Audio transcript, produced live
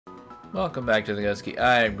Welcome back to the Gusky.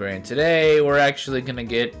 I'm Grant. Today we're actually gonna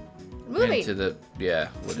get into the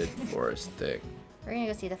wooded forest thing. We're gonna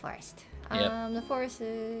go see the forest. Yep. The forest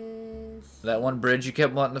is that one bridge you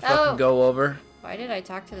kept wanting to fucking go over. Why did I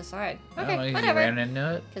talk to the side? Okay, whatever. You ran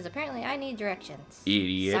into it. Because apparently I need directions.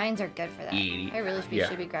 Idiot. Signs are good for that. Idiot. I really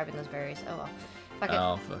should be grabbing those berries. Oh well. Fuck it.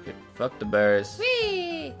 Oh fuck it. Fuck the bears.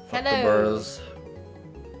 Whee! Fuck Hello. the birds.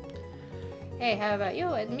 Hey, how about you?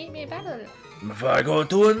 And meet me back. If I go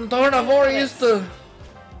to eterna forest.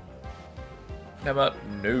 How about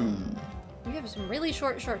no? You have some really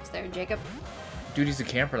short shorts there, Jacob. Dude, he's a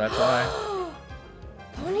camper. That's why.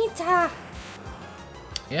 Bonita.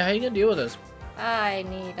 Yeah, how you gonna deal with this? I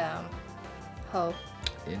need Ho.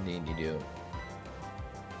 Indeed, you do.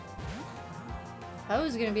 Ho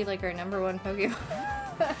is gonna be like our #1 Pokemon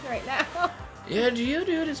right now. Yeah,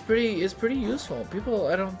 Geodude is pretty useful. People,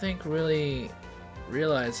 I don't think, really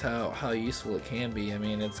realize how useful it can be. I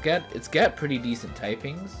mean, it's got pretty decent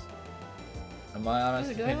typings. In my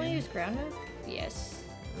honest opinion. Do I want to use Grounded? Yes.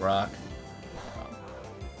 Rock.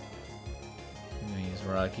 I'm gonna use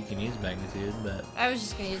Rock. You can use Magnitude, but I was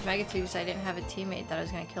just gonna use Magnitude because I didn't have a teammate that I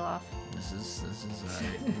was gonna kill off. this is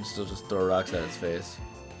you can still just throw rocks at its face.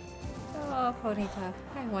 Oh, Ponyta,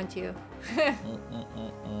 I want you.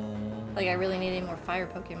 Like, I really need any more fire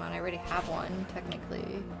Pokemon. I already have one,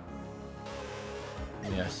 technically.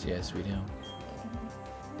 Yes, we do.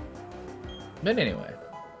 But anyway.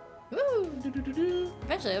 Woo!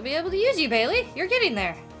 Eventually, I'll be able to use you, Bailey. You're getting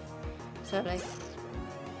there. So like,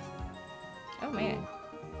 oh man,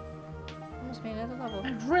 almost made another level.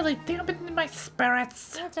 I'm really dampening my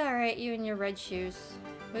spirits. That's all right. You and your red shoes.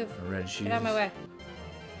 Move. Red shoes. Get out of my way.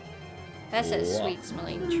 That's a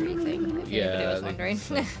sweet-smelling tree thing. If anybody was wondering.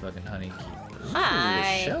 Fucking honey.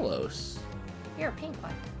 Hi. Shellos. You're a pink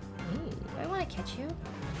one. Ooh. Do I want to catch you?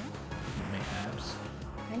 Mayhaps.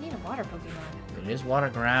 I need a water Pokemon. It is water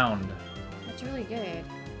ground. That's really good.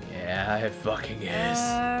 Yeah, it fucking is.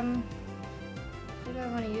 Who do I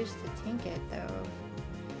want to use to tank it, though?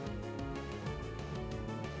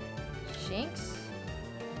 Shinx?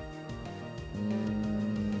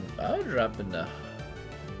 I would drop in the...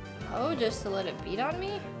 Oh, just to let it beat on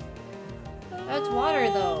me? That's water,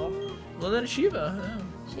 though. Well, then Shiva. Yeah.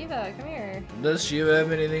 Shiva, come here. Does Shiva have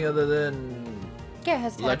anything other than... Yeah, it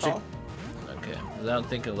has electric? Tackle. Okay. 'Cause I don't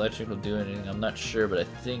think electric will do anything. I'm not sure, but I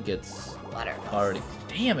think it's... Water Pulse. already...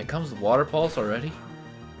 Damn, it comes with Water Pulse already?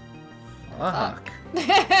 Fuck.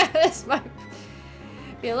 This might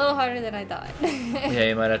be a little harder than I thought. Yeah,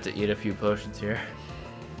 you might have to eat a few potions here.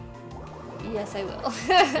 Yes, I will.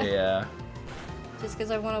 Yeah. Just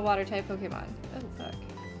because I want a water type Pokemon. Oh, fuck.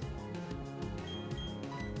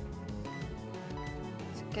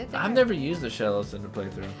 It's good. I've never used the Shellos in the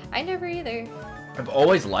playthrough. I never either. I've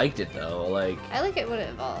always liked it though, like... I like it when it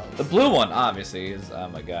evolves. The blue one, obviously, is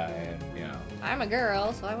I'm a guy, and, you know... I'm a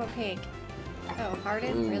girl, so I want pink. Oh,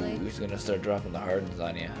 Harden? Really? He's gonna start dropping the Hardens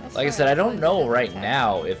on you. That's Like I fine, said, I as long don't as it know doesn't right attack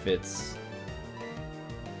now me. if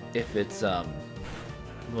it's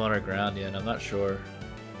water ground yet. I'm not sure.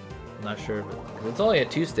 I'm not sure. It's only a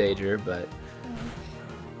 2-stager, but...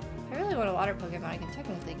 I really want a water Pokemon. I can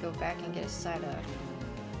technically go back and get a side up.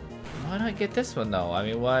 Why not get this one though? I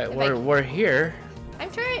mean, why? If We're here. I'm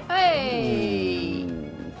trying. Hey!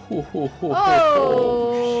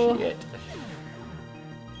 Oh shit!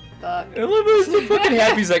 Fuck. Oliver's so fucking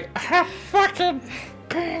happy. He's like, ah, fucking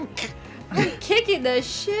pink. I'm kicking the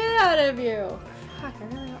shit out of you. Fuck, I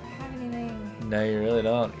really don't have anything. No, you really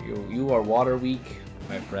don't. You are water weak,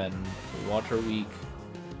 my friend. Water weak.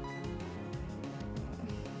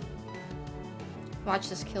 Watch,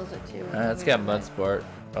 this kills it too. It's got Mud Sport.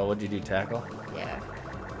 Oh, what'd you do? Tackle? Yeah.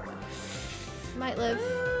 Might live.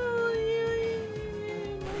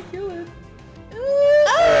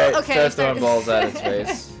 Alright, okay. start throwing balls at its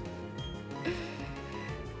face.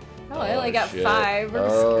 Oh, I only got shit. 5. We're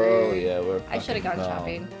Oh, screwed. yeah, we're I should have gone fucking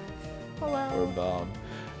shopping. Oh We're well. boned.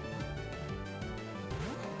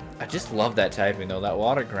 I just love that typing though. That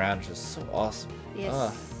water ground is just so awesome.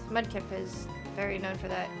 Yes. Mudkip is very known for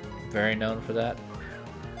that. Very known for that.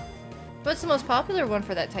 What's the most popular one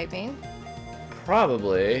for that typing?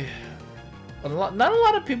 Probably. Not a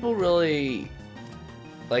lot of people really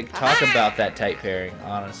like talk about that type pairing,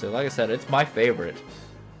 honestly. Like I said, it's my favorite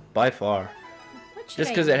by far.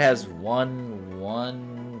 Just because it has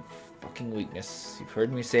one fucking weakness. You've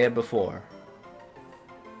heard me say it before.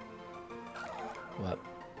 What?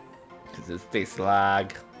 Because it's face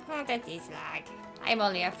lag. Oh, that's his lag. I'm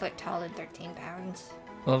only a foot tall and 13 pounds.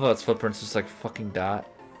 I love how its footprint's just like fucking dot.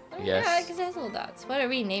 Oh, Yes. Yeah, because it has little dots. What are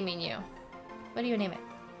we naming you? What do you name it?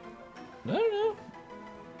 I don't know.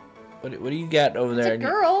 What do you got over there? It's a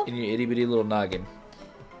girl. In your itty bitty little noggin?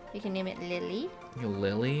 You can name it Lily.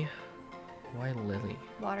 Lily? Why Lily?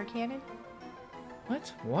 Water cannon.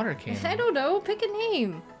 What? Water cannon? I don't know. Pick a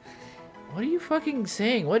name. What are you fucking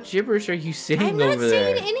saying? What gibberish are you saying I'm not over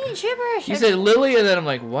there? saying any gibberish. You said Lily, and then I'm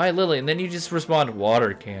like, why Lily? And then you just respond,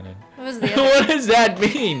 water cannon. What was the other? What does that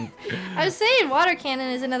mean? I was saying water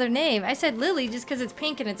cannon is another name. I said Lily just because it's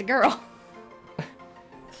pink and it's a girl.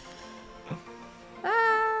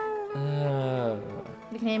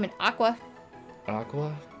 You can name it Aqua.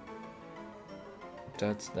 Aqua?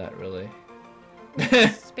 That's not really.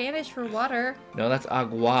 Spanish for water. No, that's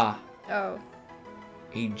agua. Oh.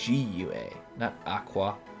 A-G-U-A, not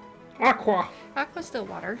aqua. Aqua! Aqua's still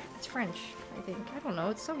water. It's French, I think. I don't know.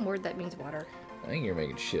 It's some word that means water. I think you're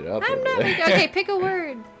making shit up. I'm over not there. making... Okay, pick a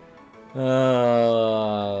word.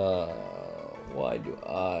 Why do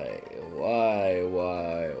I?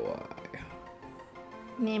 Why?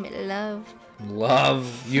 Name it Love.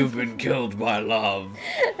 Love, you've been killed by love.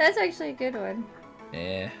 That's actually a good one.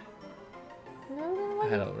 Eh, No, I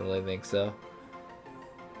don't really think so.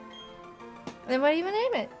 then what do you even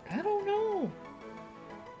name it? I don't know.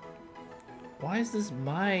 Why is this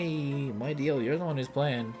my deal? You're the one who's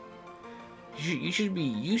playing. You should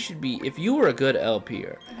be. If you were a good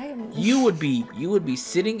LPer, you would be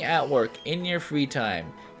sitting at work in your free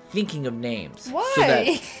time, thinking of names. Why? So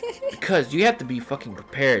that, because you have to be fucking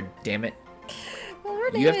prepared. Damn it. Well, we're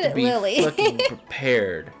You have naming to it be Lily. fucking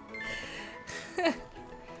prepared. I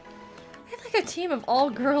have like a team of all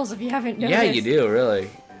girls. If you haven't noticed. Yeah, you do, really.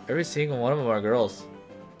 Every single one of them are girls.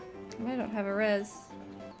 I don't have a res.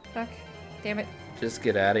 Fuck. Damn it. Just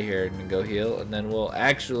get out of here and go heal, and then we'll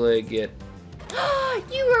actually get...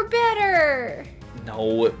 You were better!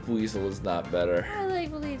 No, Weasel is not better. I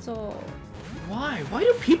like Weasel. Why? Why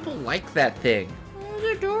do people like that thing? Oh,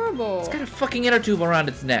 it's adorable. It's got a fucking inner tube around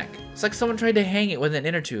its neck. It's like someone tried to hang it with an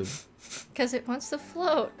inner tube. Because it wants to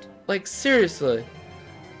float. Like, seriously.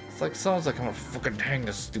 It's like someone's like, I'm gonna fucking hang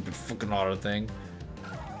this stupid fucking auto thing.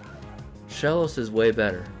 Shellos is way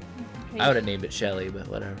better. I would have named it Shelly, but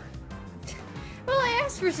whatever. Well, I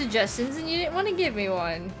asked for suggestions and you didn't want to give me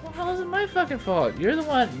one. Well, how is it my fucking fault? You're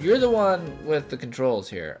the one with the controls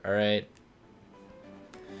here, alright?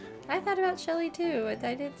 I thought about Shelly too. I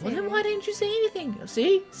did say Well, then her. why didn't you say anything?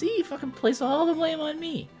 See? You fucking place all the blame on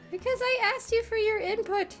me. Because I asked you for your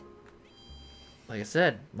input. Like I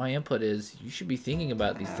said, my input is you should be thinking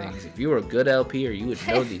about these things. If you were a good LP, or you would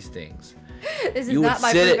know these things. This is You would not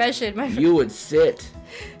my sit profession. My You would sit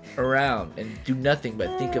around and do nothing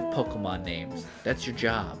but think of Pokemon names. That's your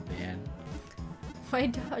job, man. My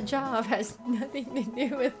job has nothing to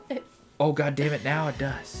do with it. Oh, god damn it, now it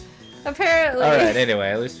does. Apparently. Alright, anyway,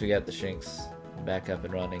 at least we got the Shinx back up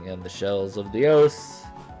and running and the Shells of the Oath.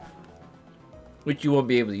 Which you won't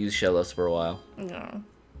be able to use Shellos for a while. No.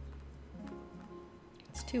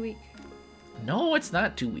 It's too weak. No, it's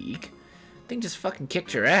not too weak. Thing just fucking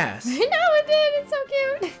kicked your ass. No, it did. It's so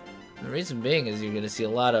cute. The reason being is you're gonna see a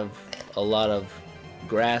lot of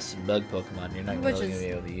grass and bug Pokemon. You're not really gonna be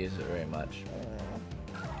able to use it very much.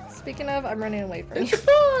 Speaking of, I'm running away from It's you. a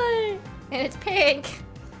boy! And it's pink.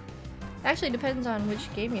 Actually, depends on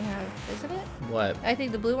which game you have, isn't it? What? I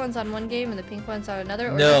think the blue one's on one game and the pink one's on another,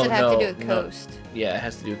 or No, does it have to do no, with no. coast? Yeah, it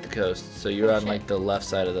has to do with the coast. So you're on Shit. like the left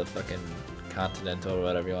side of the fucking continent or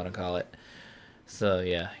whatever you want to call it. So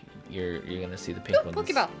yeah, you're gonna see the pink Ooh, ones.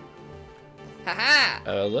 Pokeball. Haha.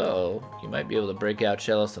 Although you might be able to break out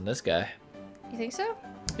Shellos on this guy. You think so?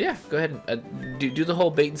 Yeah, go ahead and do the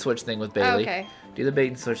whole bait and switch thing with Bailey. Oh, okay. Do the bait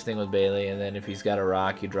and switch thing with Bailey, and then if he's got a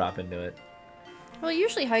rock, you drop into it. Well,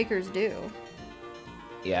 usually hikers do.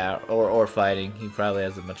 Yeah, or fighting. He probably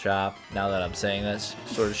has a Machop. Now that I'm saying that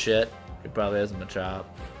sort of shit, he probably has a Machop.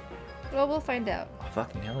 Well, we'll find out. Oh,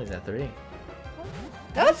 fucking hell, he's at 3.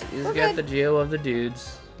 Oh, He's we're got good. the Geo of the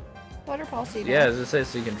dudes. Water Pulse. Yeah, as I say,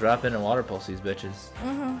 so you can drop in and water pulse these bitches.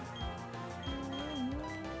 Mm-hmm.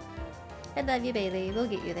 I love you, Bailey. We'll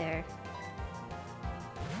get you there.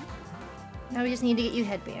 Now we just need to get you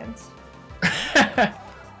headbands.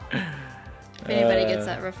 If anybody gets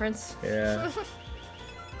that reference. Yeah.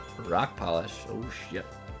 Rock polish. Oh shit.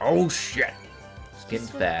 Oh shit. It's getting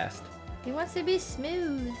Just fast. He wants to be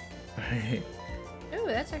smooth. Ooh,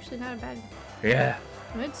 that's actually not a bad. Yeah.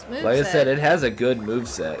 It's smooth. Like I said, it has a good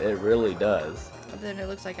moveset. It really does. But then it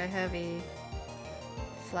looks like I have a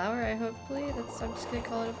flower. Hopefully, I'm just gonna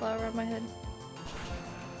call it a flower on my head.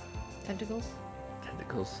 Tentacles.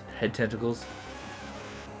 Tentacles. Head tentacles.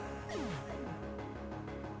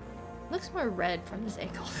 Looks more red from this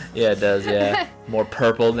angle. Yeah, it does, yeah. More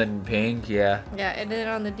purple than pink, yeah. Yeah, and then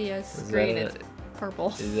on the DS Is screen that it's purple.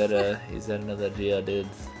 Is that another Geo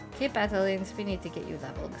dudes? Keep battling, we need to get you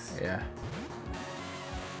leveled. Yeah.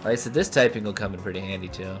 Like I said, this typing will come in pretty handy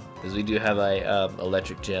too, because we do have a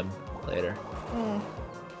electric gym later. Mm.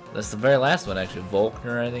 That's the very last one actually.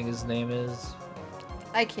 Volkner, I think his name is.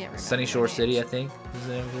 I can't remember. Sunny Shore City, I think, is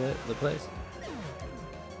the name of the place.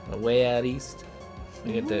 Way out east.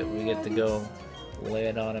 We get to go lay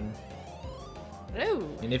it on him. No.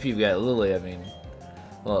 And if you've got Lily, I mean,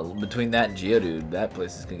 well, between that and Geodude, that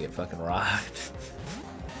place is gonna get fucking rocked.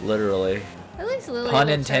 Literally. At least Lily Pun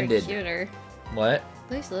will intended. turn cuter. What?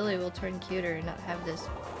 At least Lily will turn cuter and not have this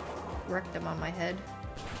rectum on my head.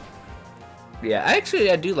 Yeah,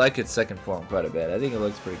 actually, I do like its second form quite a bit. I think it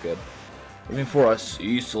looks pretty good. I mean, for a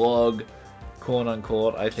sea slug, quote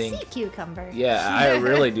unquote, I think. Sea cucumber. Yeah, I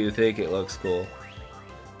really do think it looks cool.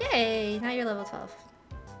 Yay! Now you're level 12.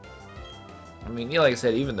 I mean, yeah, like I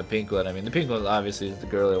said, even the pink one. I mean, the pink one obviously is the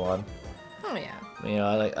girly one. Oh yeah. You know,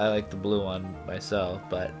 I like the blue one myself,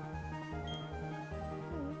 but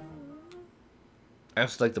I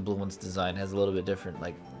just like the blue one's design. It has a little bit different,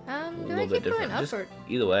 like a Do I little keep bit going different. up Just or...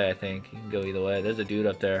 either way, I think you can go either way. There's a dude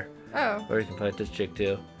up there, Oh. or you can fight this chick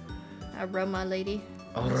too. Aroma lady.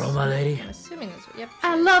 Aroma lady. I'm assuming this. Yep.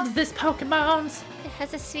 I love this Pokemon. It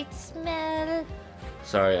has a sweet smell.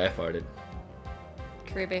 Sorry, I farted.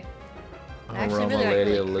 Creepy. I actually Aroma really like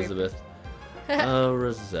lady really creepy. Elizabeth. Oh,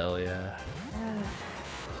 Roselia.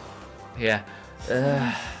 Yeah.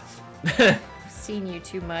 I've seen you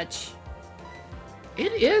too much.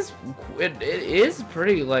 It is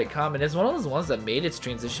pretty like common. It's one of those ones that made its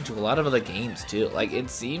transition to a lot of other games too. Like it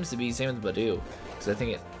seems to be same with Badoo, because I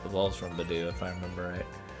think it evolves from Badoo if I remember right.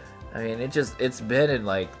 I mean, it's been in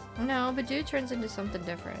like. No, Badoo turns into something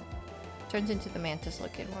different. Turns into the mantis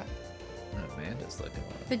looking one. Oh, man, just looking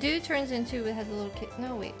one. Badoo turns into it has a little kid.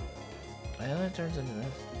 No wait. Yeah, it turns into this.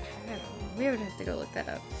 I don't know. We would have to go look that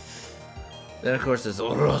up. Then of course there's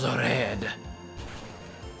Roserad.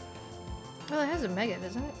 Well, it has a mega,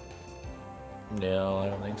 doesn't it? No, I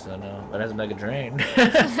don't think so. No, but it has a Mega Drain.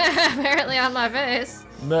 Apparently on my face.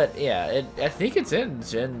 But yeah, I think it's in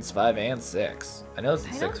Gens 5 and 6. I know it's in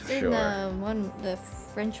I know 6 it's for in sure. the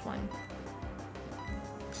French one.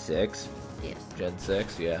 6? Yes. Gen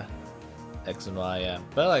 6, yeah. X and Y, yeah.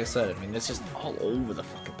 But like I said, I mean, it's just all over the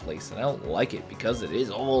fucking place, and I don't like it because it is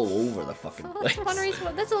all over the fucking Well, place. that's one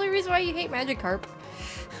reason. That's the only reason why you hate Magikarp.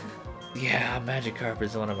 Yeah, Magikarp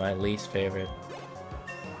is one of my least favorite.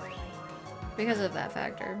 Because of that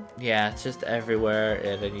factor. Yeah, it's just everywhere,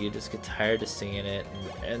 and then you just get tired of seeing it.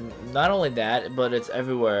 And not only that, but it's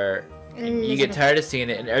everywhere. And you get tired of seeing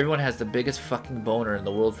it, and everyone has the biggest fucking boner in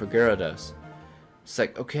the world for Gyarados. It's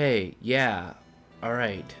like, okay, yeah,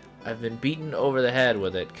 alright. I've been beaten over the head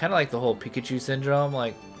with it. Kind of like the whole Pikachu syndrome,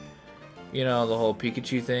 like, you know, the whole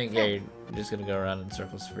Pikachu thing. Yeah, you're just gonna go around in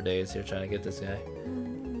circles for days here trying to get this guy.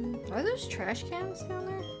 Are those trash cans down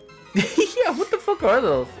there? Yeah, what the fuck are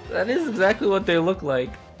those? That is exactly what they look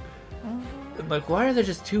like. And like, why are there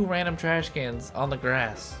just 2 random trash cans on the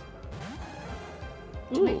grass?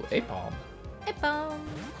 Ooh, Apom. Apom.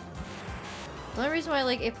 The only reason why I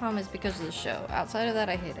like Apom is because of the show. Outside of that,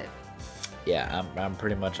 I hate it. Yeah, I'm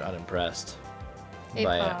pretty much unimpressed by it.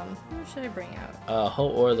 Apom. Who should I bring out? Ho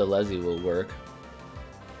or the Leslie will work.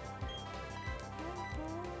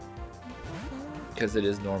 Because it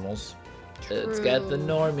is normals. It's got the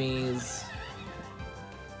normies.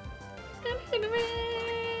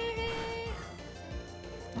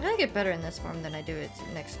 I like it better in this form than I do its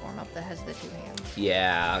next form up that has the 2 hands.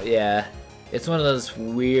 Yeah, yeah. It's one of those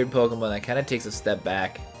weird Pokemon that kind of takes a step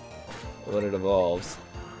back when it evolves.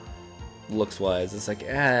 Looks-wise, it's like,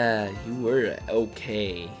 you were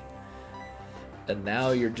okay. And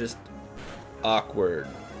now you're just awkward.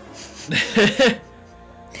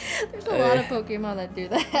 There's a lot of Pokemon that do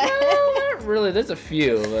that. No, not really. There's a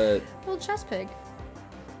few, but... Well, Chespig.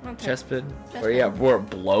 Okay. Chespin? Where yeah, where it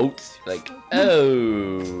bloats? Like,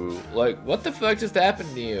 oh, like what the fuck just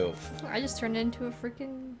happened to you? I just turned into a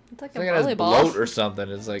freaking. It's like It's a like it has volleyball. bloat or something.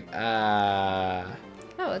 It's like, Oh,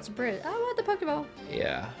 it's a Brit. Oh, I want the Pokeball.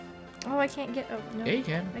 yeah. Oh, I can't get. Oh, no. Yeah, you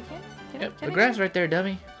can. I can't? Can Yep, I, can the I grass get- right there,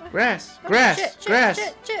 dummy. Oh. Grass, Oh, grass, shit, shit, grass.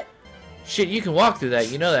 Shit. Shit, you can walk through that.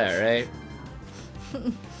 You know that, right?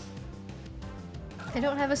 I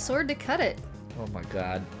don't have a sword to cut it. Oh my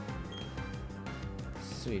god.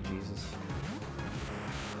 Sweet Jesus.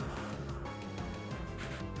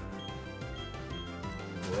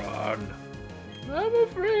 Run. I'm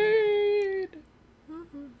afraid.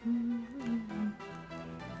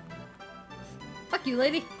 Fuck you,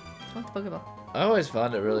 lady. I want the Pokeball. I always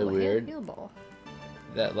found it really Ooh, weird Heal ball.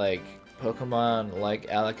 that like Pokemon like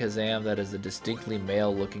Alakazam that is a distinctly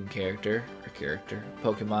male looking character are character,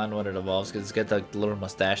 Pokemon, when it evolves, because it's got the little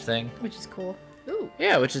mustache thing. Which is cool. Ooh.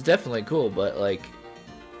 Yeah, which is definitely cool, but like,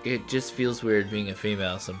 it just feels weird being a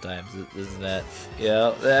female sometimes, isn't that?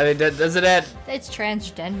 Yeah, I mean, doesn't it? It's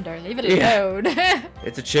transgender. Leave it alone.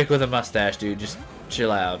 It's a chick with a mustache, dude. Just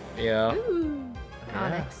chill out, you know? Ooh. Yeah.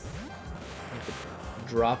 Onyx.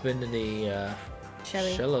 Drop into the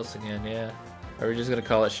Shelly. Shellos again, yeah. Are we just gonna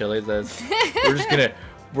call it Shelly?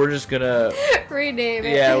 We're just gonna rename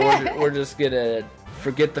it. Yeah, we're just gonna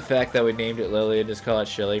forget the fact that we named it Lily and just call it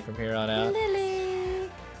Shelly from here on out. Lily.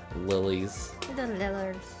 Lilies. The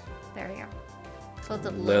Lillers. There we go. So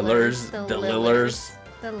the Lillers. Lillers. The Lillers.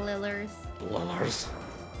 The Lillers. Lillers.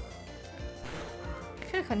 I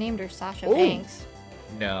could have named her Sasha Ooh. Banks.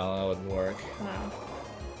 No, that wouldn't work. Wow.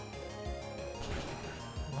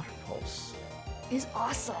 Water Pulse. Is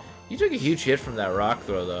awesome. You took a huge hit from that rock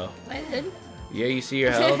throw, though. I did. Yeah, you see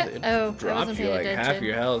your health? It Oh, I dropped wasn't you paying like half attention.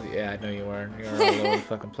 your health. Yeah, I know you weren't. You're all over the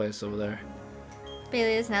fucking place over there.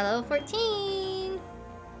 Bailey is now level 14.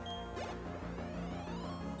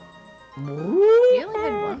 You only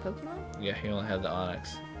had one Pokemon? Yeah, he only had the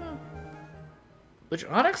Onyx. Which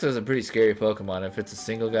Onyx is a pretty scary Pokemon if it's a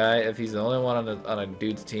single guy. If he's the only one on a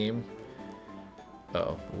dude's team.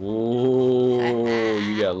 Uh oh. Ooh,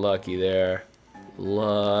 you got lucky there.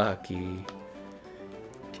 Lucky.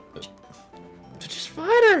 Just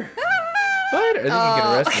fight her. Fight her. I think you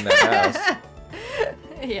can rest in that house.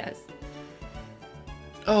 Yes.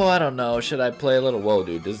 Oh, I don't know. Should I play a little? Whoa,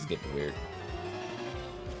 dude, this is getting weird.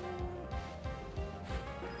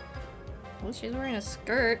 Well, she's wearing a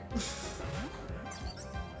skirt.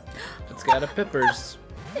 It's got a Pippers.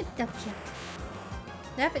 It's so cute.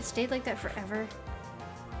 Now, if it stayed like that forever,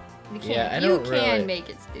 you can't. Yeah, I you don't can really- make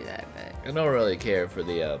it do that, but I don't really care for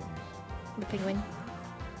the the penguin.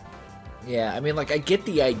 Yeah, I mean, like, I get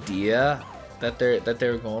the idea that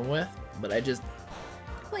they're going with, but I just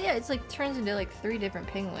Well, yeah, it's like turns into like 3 different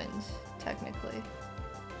penguins, technically.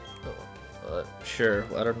 sure.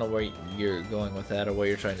 I don't know where you're going with that or what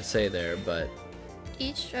you're trying to say there, but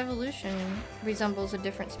Each evolution resembles a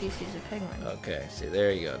different species of penguin. okay. See,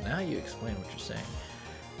 there you go. Now you explain what you're saying.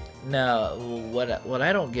 Now, what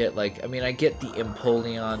I don't get, like, I mean, I get the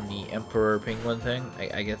Empoleon, the Emperor Penguin thing.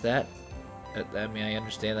 I get that. I mean, I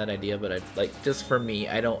understand that idea, but I like just for me,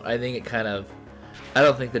 I think it kind of, I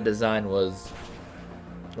don't think the design was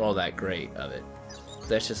all that great of it.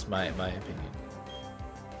 That's just my opinion.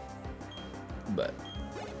 But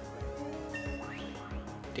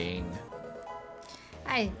ding.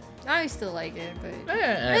 I still like it, but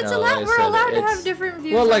I it's know, a lot. like I We're said, allowed to it's- have different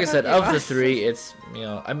views. Well, like I on said, of the Pokemon. 3, it's, you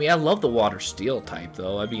know, I mean, I love the Water Steel type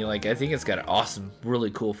though. I mean, like, I think it's got an awesome,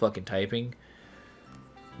 really cool fucking typing.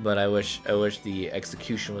 But I wish the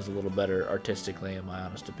execution was a little better artistically, in my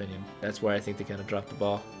honest opinion. That's where I think they kind of dropped the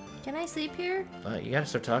ball. Can I sleep here? You gotta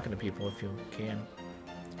start talking to people if you can.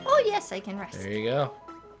 Oh yes, I can rest. There you go.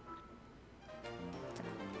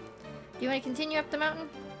 Do you want to continue up the mountain?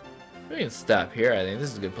 We can stop here. I think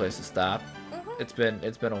this is a good place to stop. Mm-hmm.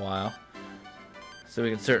 It's been a while, so we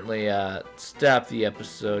can certainly stop the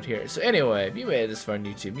episode here. So anyway, if you made it this far on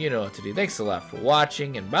YouTube, you know what to do. Thanks a lot for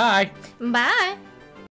watching, and bye. Bye.